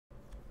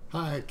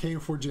Hi,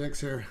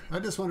 WSJT-X here. I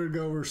just wanted to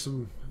go over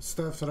some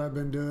stuff that I've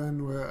been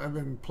doing. I've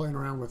been playing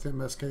around with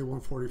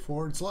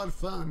MSK144. It's a lot of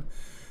fun.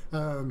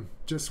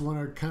 Just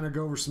want to kind of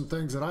go over some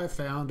things that I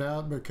found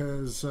out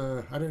because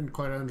I didn't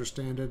quite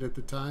understand it at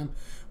the time.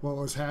 What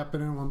was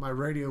happening when my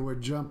radio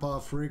would jump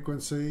off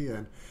frequency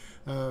and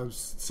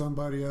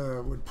somebody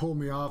would pull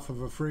me off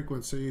of a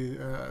frequency.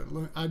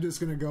 I'm just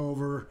going to go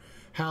over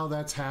how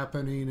that's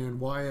happening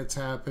and why it's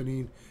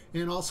happening,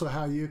 and also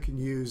how you can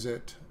use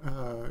it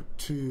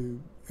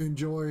to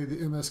enjoy the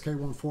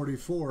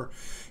MSK144.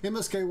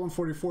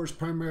 MSK144 is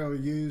primarily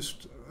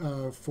used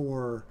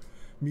for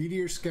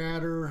meteor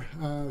scatter,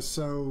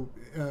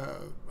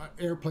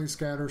 airplane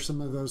scatter,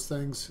 some of those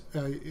things.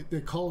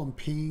 They call them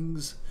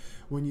pings.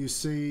 When you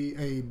see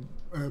a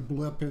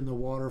blip in the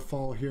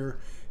waterfall here,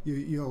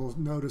 you'll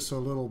notice a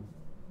little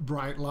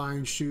bright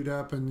line shoot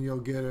up and you'll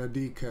get a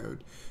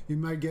decode. You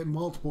might get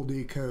multiple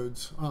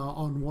decodes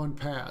on one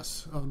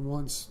pass, on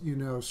one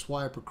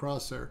swipe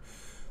across there.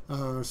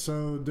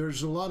 So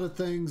there's a lot of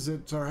things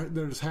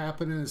that's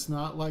happening. It's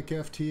not like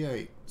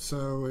FT8,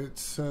 so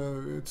it's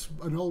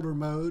an older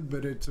mode,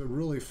 but it's a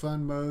really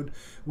fun mode.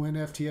 When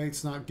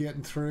FT8's not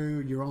getting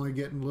through, you're only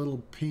getting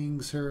little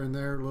pings here and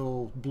there,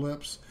 little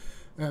blips.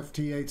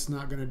 FT8's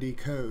not going to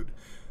decode,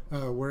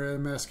 where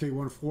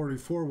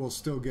MSK144 will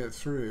still get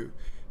through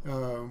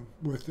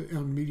with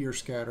meteor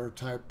scatter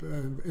type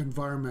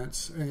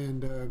environments,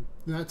 and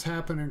that's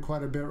happening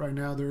quite a bit right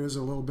now. There is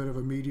a little bit of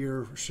a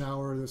meteor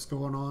shower that's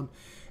going on,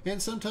 and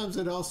sometimes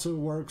it also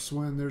works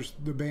when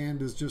the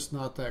band is just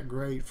not that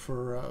great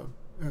for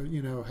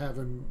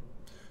having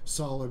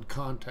solid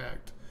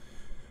contact.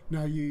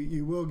 Now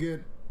you will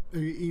get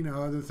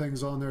other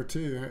things on there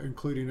too,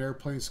 including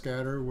airplane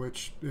scatter,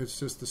 which it's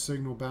just the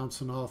signal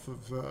bouncing off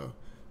of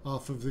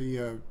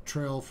the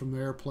trail from the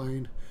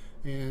airplane,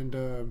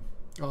 and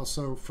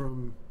also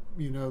from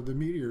the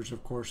meteors,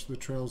 of course, the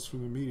trails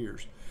from the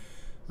meteors.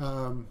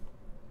 But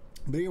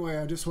anyway,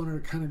 I just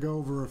wanted to kind of go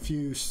over a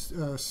few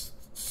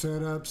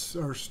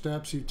setups or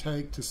steps you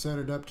take to set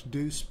it up to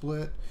do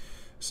split.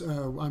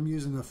 So I'm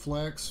using the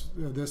flex.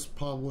 This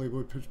probably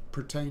would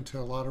pertain to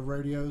a lot of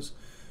radios,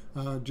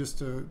 just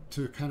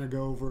to kind of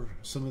go over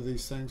some of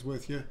these things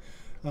with you.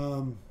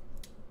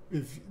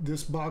 If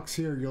this box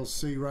here, you'll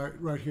see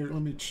right here.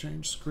 Let me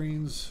change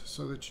screens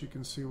so that you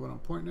can see what I'm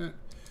pointing at.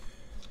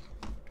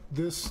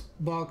 This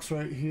box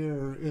right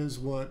here is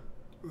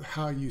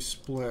how you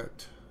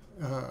split,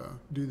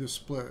 do the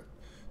split.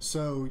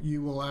 So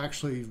you will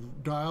actually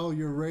dial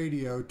your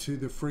radio to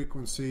the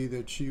frequency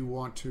that you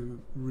want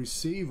to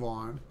receive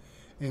on,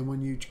 and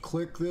when you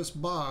click this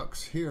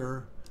box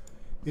here,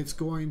 it's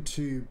going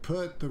to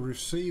put the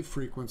receive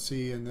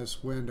frequency in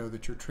this window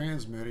that you're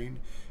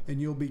transmitting,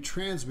 and you'll be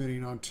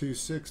transmitting on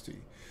 260.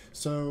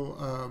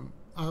 So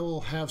I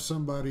will have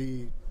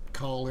somebody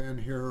call in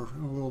here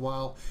in a little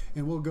while,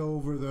 and we'll go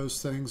over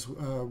those things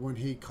when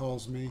he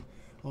calls me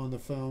on the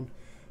phone.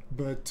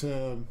 But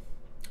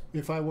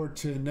if I were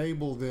to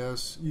enable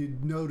this,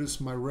 you'd notice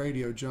my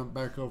radio jump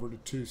back over to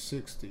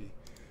 260.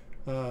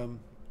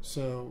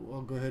 So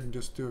I'll go ahead and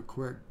just do a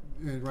quick,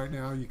 and right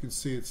now you can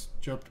see it's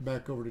jumped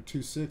back over to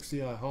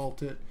 260. I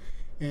halt it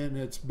and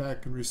it's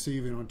back and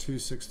receiving on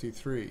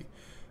 263.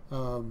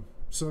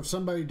 So if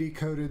somebody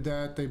decoded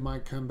that, they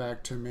might come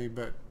back to me,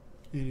 but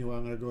anyway,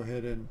 I'm going to go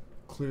ahead and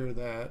clear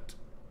that.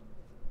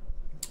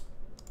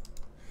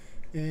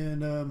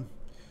 And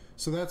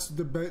so that's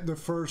the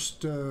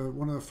first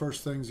one of the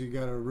first things you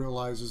got to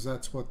realize is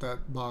that's what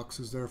that box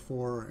is there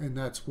for, and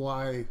that's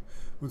why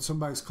when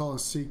somebody's calling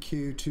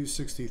CQ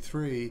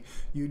 263,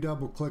 you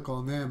double click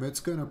on them,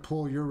 it's going to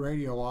pull your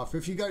radio off.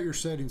 If you got your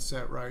settings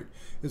set right,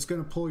 it's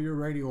going to pull your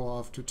radio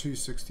off to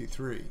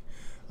 263.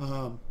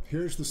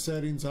 Here's the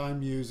settings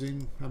I'm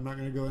using. I'm not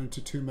going to go into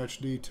too much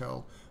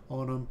detail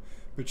on them,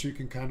 but you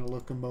can kind of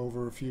look them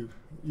over if you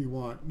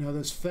want. Now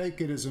this fake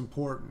it is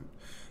important.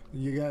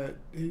 You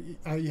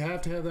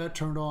have to have that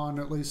turned on.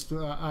 At least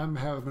I'm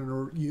having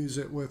to use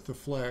it with the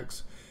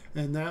flex,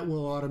 and that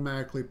will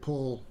automatically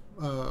pull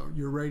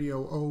your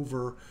radio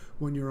over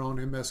when you're on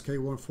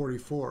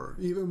MSK144,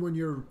 even when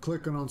you're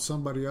clicking on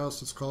somebody else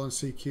that's calling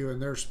CQ and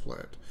they're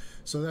split.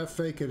 So that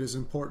fake it is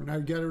important. Now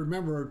you got to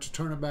remember to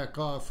turn it back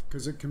off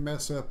because it can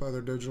mess up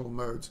other digital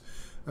modes.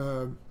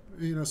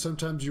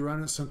 Sometimes you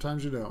run it,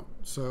 sometimes you don't.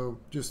 So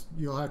just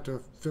you'll have to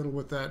fiddle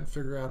with that and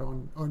figure out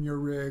on your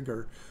rig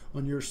or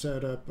on your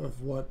setup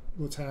of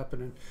what's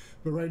happening.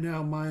 But right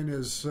now mine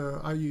is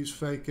I use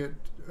fake it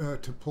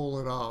to pull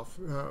it off,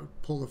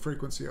 pull the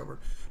frequency over.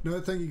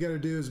 Another thing you got to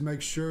do is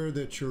make sure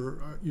that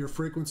your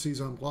frequency is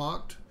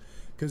unlocked,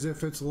 because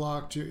if it's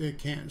locked, it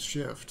can't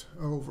shift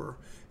over,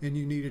 and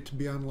you need it to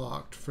be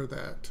unlocked for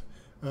that.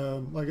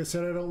 Like I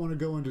said, I don't want to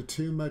go into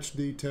too much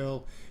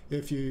detail.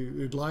 If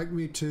you'd like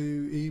me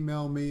to,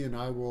 email me and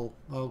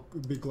I'll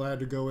be glad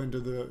to go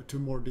into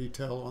more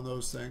detail on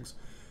those things.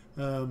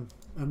 I'm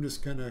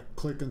just kind of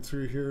clicking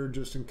through here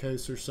just in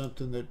case there's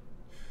something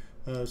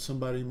that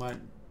somebody might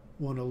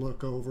want to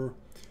look over.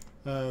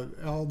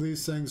 All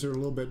these things are a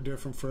little bit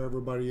different for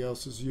everybody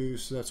else's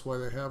use. That's why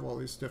they have all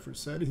these different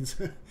settings.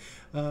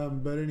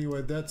 But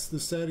anyway, that's the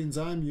settings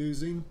I'm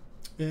using.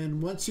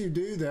 And once you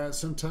do that,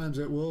 sometimes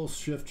it will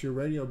shift your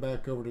radio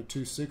back over to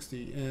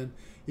 260. And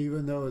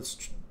even though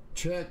it's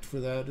checked for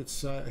that,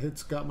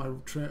 it's got my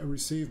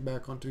receive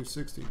back on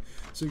 260.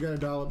 So you got to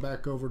dial it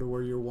back over to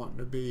where you're wanting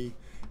to be,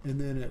 and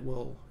then it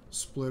will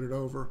split it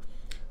over.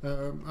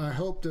 I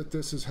hope that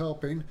this is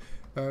helping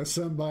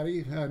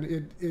somebody. And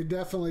it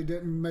definitely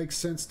didn't make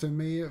sense to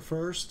me at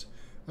first.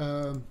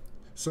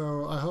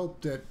 So I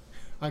hope that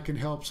I can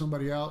help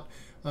somebody out.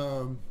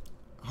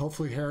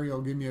 Hopefully Harry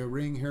will give me a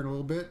ring here in a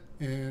little bit,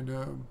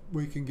 and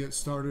we can get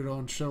started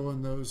on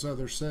showing those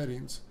other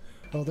settings.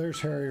 Oh, there's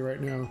Harry right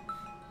now.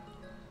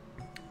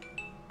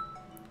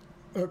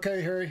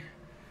 Okay, Harry.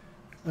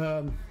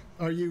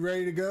 Are you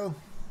ready to go?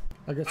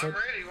 I guess I'm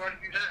ready. What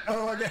did you say?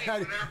 Oh,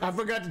 okay. I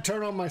forgot to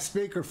turn on my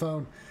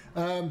speakerphone.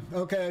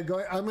 Okay,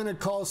 I'm going to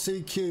call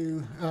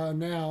CQ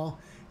now,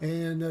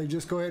 and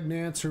just go ahead and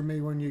answer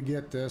me when you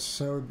get this.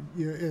 So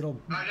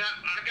it'll. I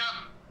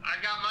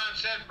got mine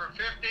set for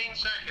 15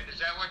 seconds. Is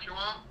that what you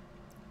want?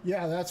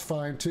 Yeah, that's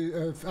fine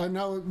too. I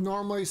know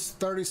normally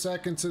 30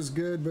 seconds is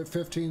good, but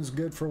 15 is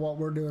good for what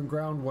we're doing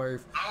ground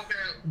wave. Okay.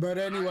 But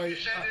anyway,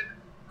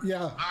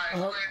 yeah. All right, go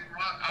ahead.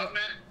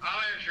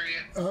 I'll answer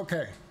you.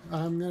 Okay,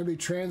 I'm going to be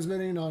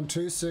transmitting on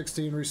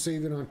 260 and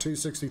receiving on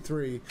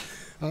 263.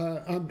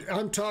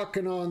 I'm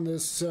talking on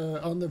this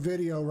on the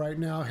video right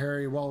now,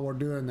 Harry, while we're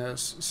doing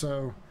this.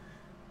 So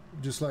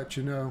just let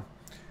you know.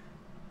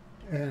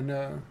 And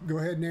go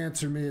ahead and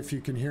answer me if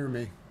you can hear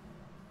me.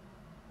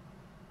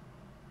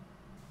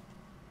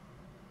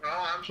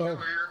 Oh, I'm still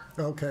here.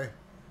 Okay.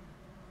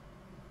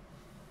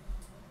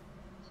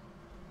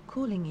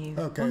 Calling you.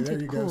 Okay, Wanted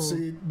there you call. go.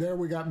 See, there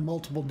we got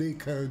multiple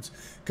decodes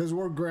because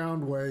we're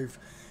ground wave,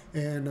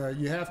 and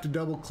you have to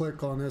double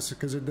click on this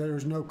because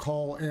there's no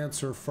call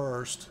answer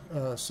first.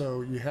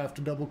 So you have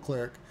to double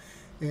click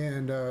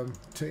and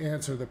to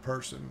answer the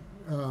person.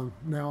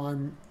 Now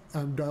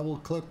I'm double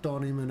clicked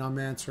on him and I'm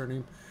answering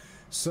him.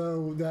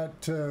 So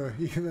that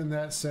even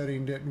that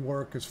setting didn't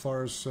work as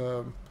far as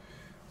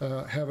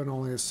having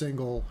only a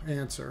single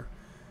answer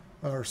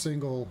or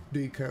single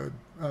decode.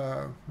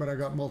 But I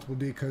got multiple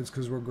decodes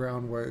because we're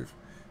ground wave.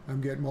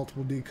 I'm getting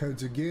multiple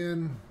decodes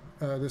again.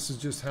 This is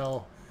just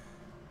how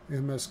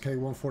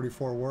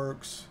MSK144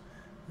 works,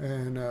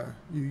 and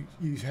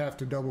you have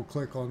to double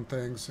click on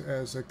things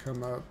as they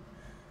come up.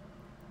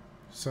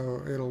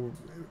 So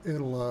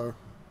it'll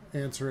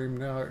answer him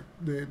now.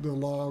 The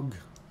log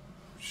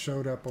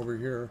showed up over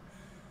here,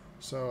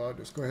 so I'll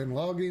just go ahead and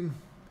log him,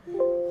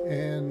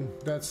 and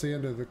that's the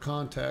end of the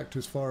contact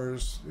as far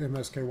as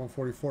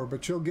MSK144.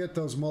 But you'll get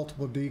those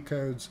multiple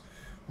decodes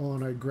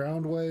on a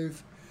ground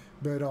wave,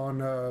 but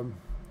on a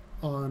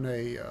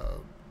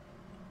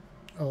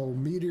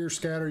meteor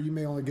scatter you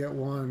may only get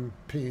one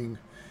ping,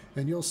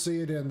 and you'll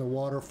see it in the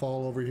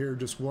waterfall over here,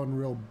 just one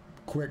real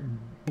quick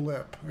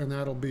blip, and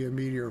that'll be a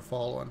meteor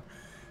falling.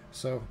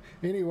 So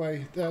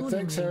anyway,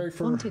 thanks Harry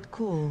for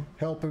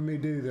helping me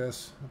do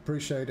this.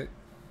 Appreciate it.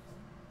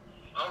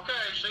 Okay,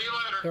 see you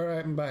later. All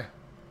right, and bye.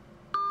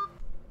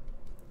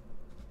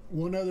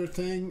 One other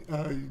thing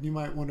you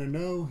might want to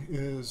know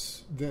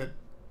is that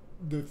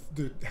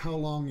how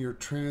long you're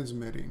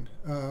transmitting.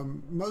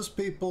 Most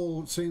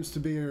people seems to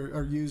be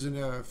are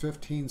using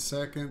 15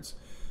 seconds,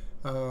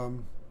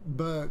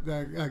 but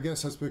I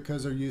guess that's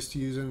because they're used to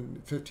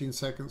using 15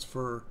 seconds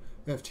for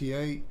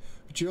FT8.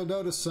 But you'll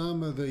notice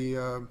some of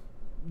the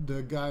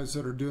guys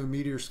that are doing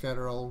meteor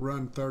scatter will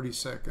run 30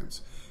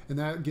 seconds, and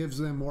that gives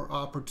them more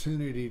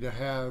opportunity to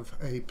have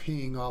a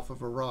ping off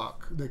of a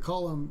rock. They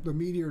call them, the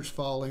meteors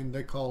falling,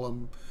 they call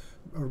them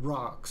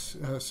rocks.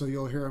 So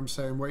you'll hear them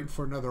saying, waiting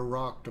for another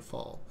rock to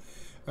fall.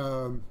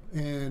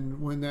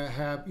 And when that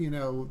happens, you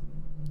know,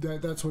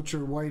 that's what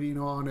you're waiting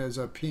on as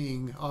a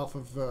ping off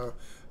of the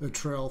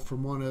trail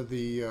from one of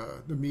the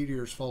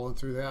meteors falling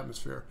through the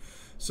atmosphere.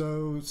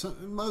 So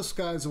most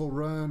guys will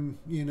run,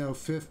 you know,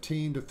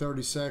 15 to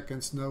 30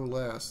 seconds, no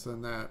less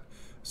than that.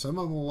 Some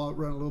of them will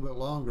run a little bit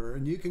longer,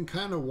 and you can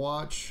kind of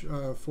watch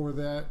for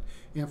that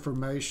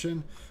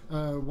information.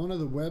 One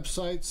of the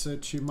websites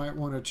that you might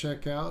want to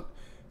check out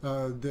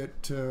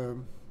that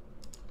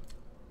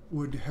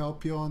would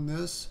help you on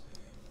this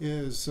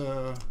is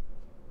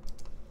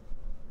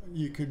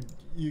you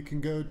can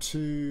go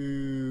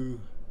to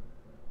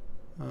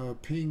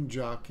Ping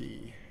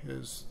Jockey.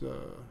 Is the,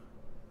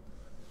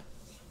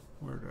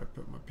 where did I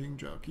put my Ping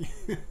Jockey?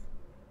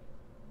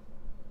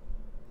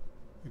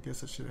 I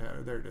guess I should have had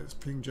it. There it is,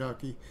 Ping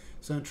Jockey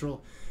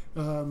Central.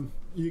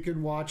 You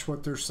can watch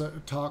what they're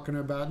talking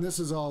about, and this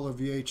is all the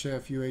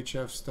VHF,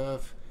 UHF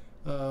stuff.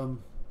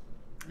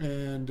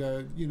 And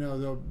you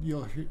know,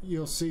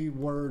 you'll see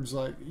words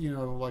like, you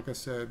know, like I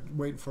said,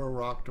 waiting for a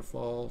rock to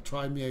fall,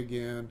 try me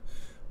again,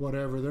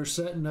 whatever. They're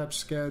setting up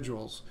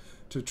schedules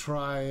to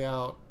try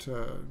out,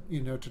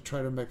 you know, to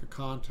try to make a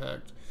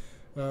contact.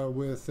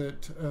 with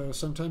it.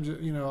 Sometimes,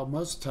 you know,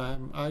 most of the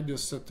time I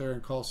just sit there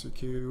and call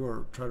CQ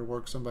or try to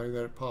work somebody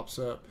that it pops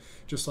up,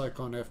 just like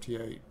on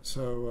FT8.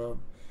 So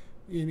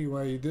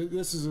anyway,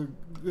 this is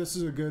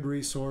a good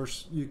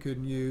resource you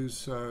can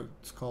use.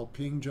 It's called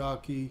Ping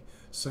Jockey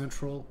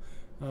Central.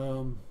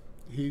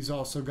 He's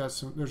also got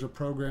some. There's a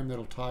program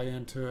that'll tie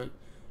into it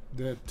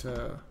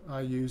that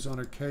I use on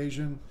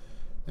occasion,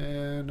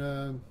 and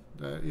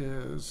that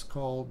is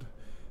called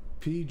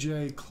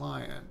PJ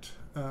Client.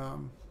 Let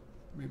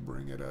me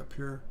bring it up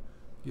here,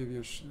 give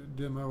you a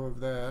demo of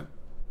that.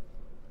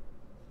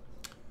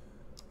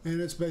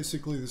 And it's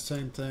basically the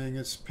same thing.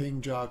 It's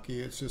Ping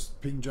Jockey. It's just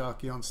Ping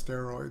Jockey on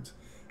steroids.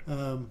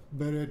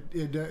 But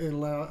it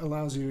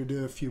allows you to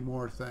do a few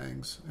more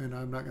things. And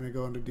I'm not going to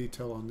go into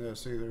detail on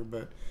this either,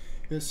 but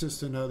it's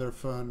just another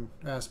fun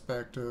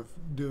aspect of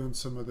doing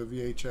some of the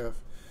VHF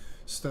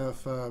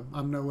stuff.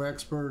 I'm no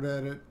expert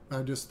at it.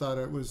 I just thought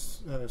it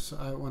was,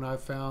 when I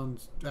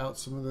found out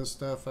some of this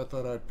stuff, I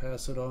thought I'd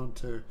pass it on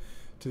to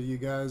you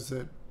guys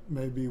that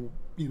may be,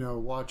 you know,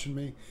 watching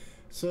me.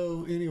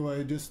 So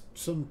anyway, just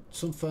some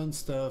fun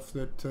stuff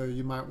that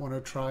you might want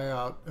to try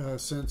out.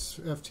 Since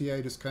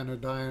FT8 is kind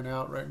of dying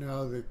out right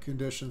now, the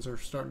conditions are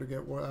starting to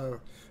get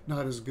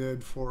not as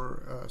good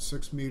for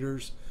 6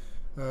 meters.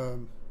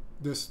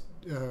 This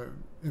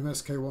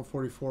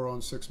MSK144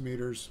 on 6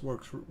 meters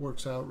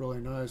works out really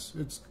nice.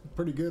 It's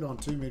pretty good on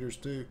 2 meters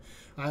too.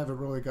 I haven't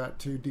really got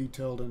too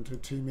detailed into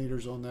 2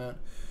 meters on that,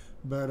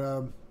 but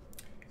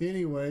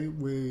anyway,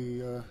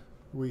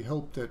 we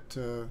hope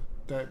that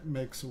that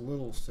makes a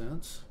little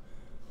sense.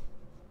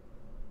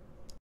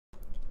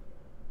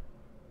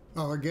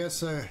 Oh, I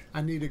guess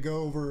I need to go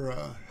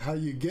over how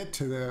you get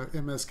to the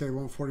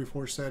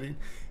MSK144 setting.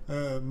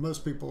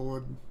 Most people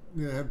would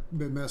have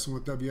been messing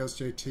with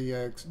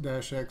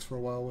WSJT-X for a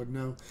while would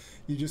know.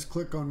 You just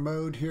click on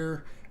mode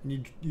here,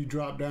 and you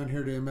drop down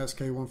here to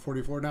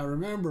MSK144. Now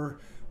remember,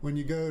 when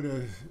you go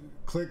to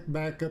click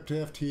back up to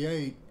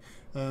FT8,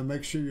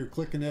 make sure you're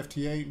clicking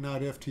FT8,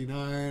 not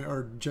FT9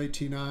 or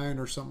JT9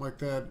 or something like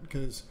that,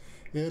 because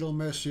it'll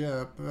mess you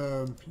up.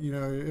 You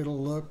know,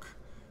 it'll look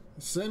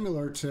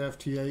similar to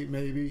FT8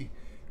 maybe,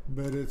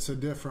 but it's a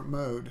different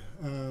mode.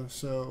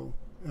 So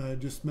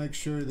just make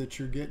sure that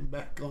you're getting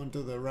back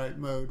onto the right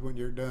mode when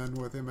you're done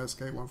with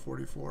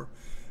MSK144.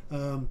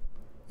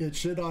 It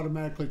should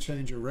automatically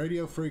change your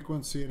radio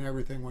frequency and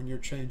everything when you're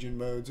changing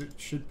modes. It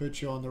should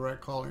put you on the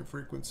right calling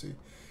frequency.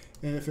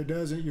 And if it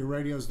doesn't, your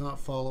radio's not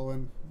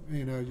following.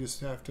 You know, you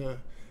just have to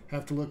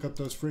look up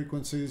those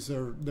frequencies.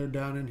 They're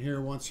down in here.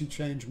 Once you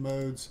change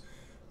modes,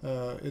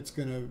 it's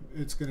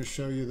gonna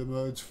show you the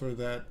modes for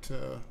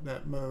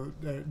that mode,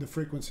 the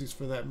frequencies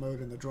for that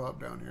mode in the drop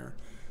down here.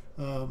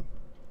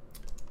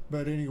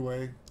 But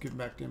anyway, getting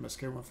back to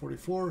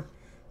MSK144,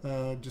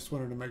 just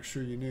wanted to make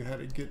sure you knew how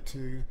to get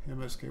to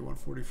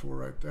MSK144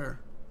 right there.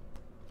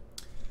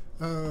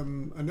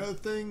 Another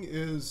thing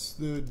is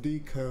the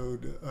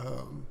decode.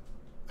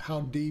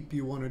 How deep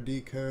you want to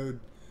decode.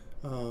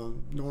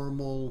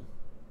 Normal,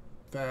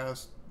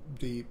 fast,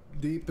 deep.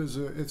 Deep is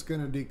it's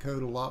going to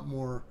decode a lot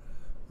more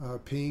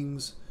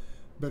pings,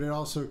 but it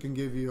also can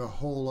give you a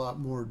whole lot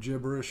more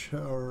gibberish,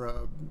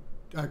 or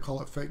I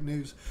call it fake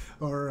news,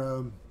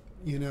 or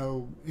you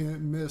know,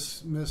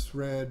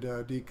 misread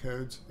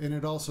decodes, and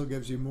it also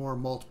gives you more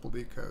multiple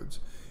decodes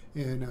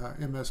in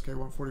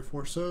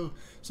MSK144. So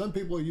some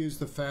people use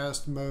the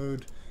fast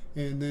mode,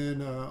 and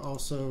then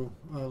also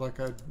like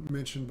I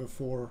mentioned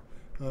before,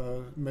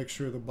 make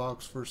sure the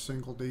box for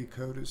single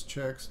decode is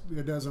checked.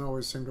 It doesn't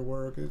always seem to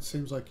work. It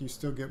seems like you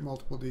still get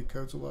multiple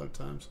decodes a lot of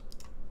times.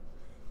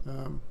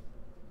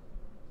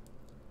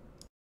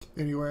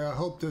 Anyway, I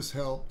hope this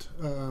helped,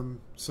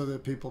 so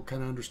that people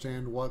can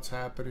understand what's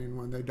happening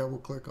when they double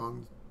click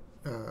on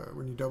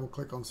when you double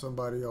click on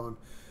somebody on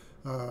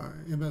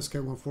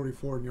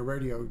MSK144 and your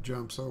radio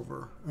jumps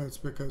over. That's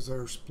because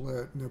they're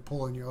split and they're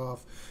pulling you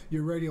off.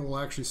 Your radio will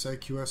actually say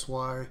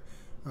QSY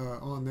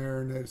on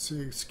there, and it's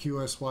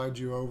QSY'd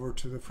you over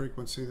to the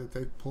frequency that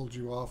they pulled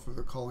you off of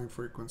the calling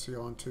frequency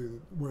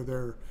onto where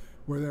they're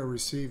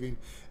receiving.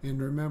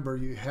 And remember,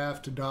 you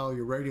have to dial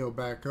your radio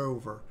back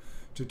over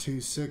to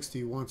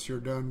 260 once you're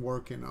done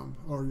working them,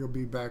 or you'll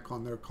be back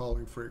on their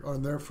calling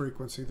on their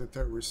frequency that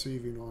they're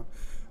receiving on.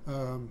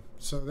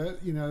 So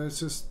that, you know, that's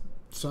just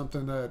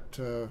something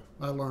that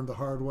I learned the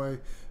hard way.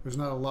 There's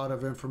not a lot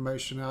of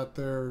information out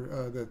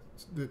there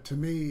that to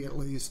me at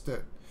least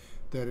that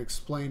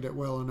explained it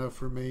well enough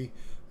for me.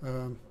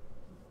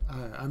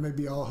 I may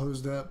be all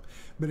hosed up,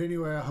 but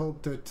anyway, I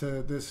hope that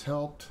this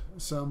helped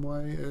some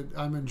way.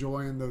 I'm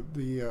enjoying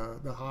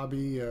the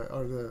hobby,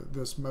 or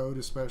this mode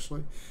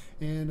especially,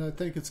 and I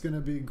think it's going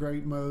to be a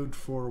great mode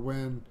for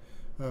when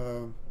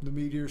the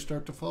meteors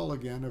start to fall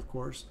again, of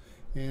course,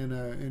 and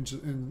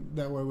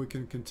that way we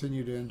can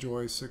continue to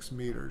enjoy 6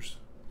 meters.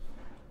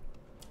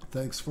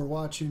 Thanks for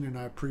watching, and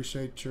I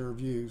appreciate your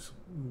views.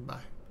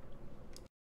 Bye.